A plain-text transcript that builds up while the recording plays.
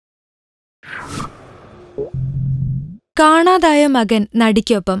കാണാതായ മകൻ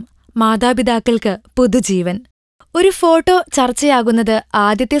നടിക്കൊപ്പം മാതാപിതാക്കൾക്ക് പുതുജീവൻ. ഒരു ഫോട്ടോ ചർച്ചയാകുന്നത്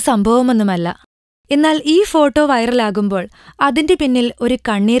ആദ്യത്തെ സംഭവമൊന്നുമല്ല. എന്നാൽ ഈ ഫോട്ടോ വൈറലാകുമ്പോൾ അതിന്റെ പിന്നിൽ ഒരു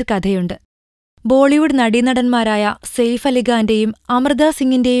കണ്ണീർ കഥയുണ്ട്. ബോളിവുഡ് നടീനടന്മാരായ സെയ്ഫ് അലിഖാന്റെയും അമൃത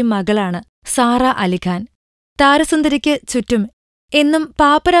സിംഗിന്റെയും മകളാണ് സാറ അലിഖാൻ. താരസുന്ദരിക്ക് ചുറ്റും എന്നും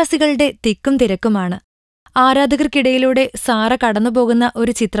പാപ്പരാസികളുടെ തിക്കും തിരക്കുമാണ്. ആരാധകർക്കിടയിലൂടെ സാറ കടന്നുപോകുന്ന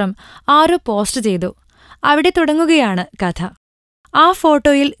ഒരു ചിത്രം ആരോ പോസ്റ്റ് ചെയ്തു. അവിടെ തുടങ്ങുകയാണ് കഥ. ആ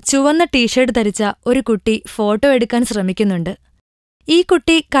ഫോട്ടോയിൽ ചുവന്ന ടീഷർട്ട് ധരിച്ച ഒരു കുട്ടി ഫോട്ടോ എടുക്കാൻ ശ്രമിക്കുന്നുണ്ട്. ഈ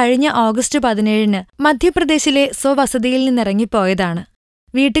കുട്ടി കഴിഞ്ഞ ഓഗസ്റ്റ് 17-ന് മധ്യപ്രദേശിലെ സ്വവസതിയിൽ നിന്നിറങ്ങിപ്പോയതാണ്.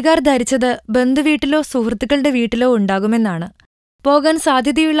 വീട്ടുകാർ ധരിച്ചത് ബന്ധുവീട്ടിലോ സുഹൃത്തുക്കളുടെ വീട്ടിലോ ഉണ്ടാകുമെന്നാണ്. പോകാൻ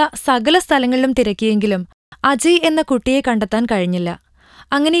സാധ്യതയുള്ള സകല സ്ഥലങ്ങളിലും തിരക്കിയെങ്കിലും അജയ് എന്ന കുട്ടിയെ കണ്ടെത്താൻ കഴിഞ്ഞില്ല.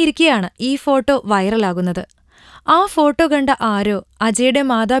 അങ്ങനെയിരിക്കെയാണ് ഈ ഫോട്ടോ വൈറലാകുന്നത്. ആ ഫോട്ടോ കണ്ട ആരോ അജയുടെ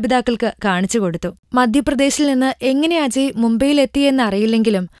മാതാപിതാക്കൾക്ക് കാണിച്ചുകൊടുത്തു. മധ്യപ്രദേശിൽ നിന്ന് എങ്ങനെ അജയ്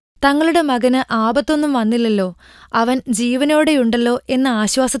മുംബൈയിലെത്തിയെന്നറിയില്ലെങ്കിലും തങ്ങളുടെ മകന് ആപത്തൊന്നും വന്നില്ലല്ലോ, അവൻ ജീവനോടെയുണ്ടല്ലോ എന്ന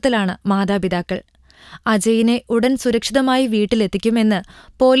ആശ്വാസത്തിലാണ് മാതാപിതാക്കൾ. അജയിനെ ഉടൻ സുരക്ഷിതമായി വീട്ടിലെത്തിക്കുമെന്ന്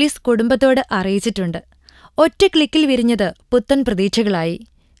പോലീസ് കുടുംബത്തോട് അറിയിച്ചിട്ടുണ്ട്. ഒറ്റ ക്ലിക്കിൽ വിരിഞ്ഞത് പുത്തൻ പ്രതീക്ഷകളായി.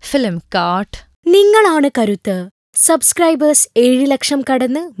 ഫിലിം കാട്ട്. നിങ്ങളാണ് കരുത്ത്. സബ്സ്ക്രൈബേഴ്സ് 7 ലക്ഷം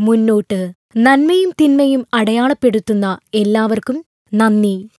കടന്ന് മുന്നോട്ട്. നന്മയും തിന്മയും അടയാളപ്പെടുത്തുന്ന എല്ലാവർക്കും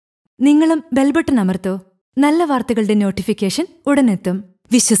നന്ദി. നിങ്ങളും ബെൽബട്ടൺ അമർത്തോ. നല്ല വാർത്തകളുടെ നോട്ടിഫിക്കേഷൻ ഉടനെത്തും.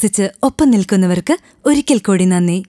 വിശ്വസിച്ച് ഒപ്പം നിൽക്കുന്നവർക്ക് ഒരിക്കൽ കൂടി നന്ദി.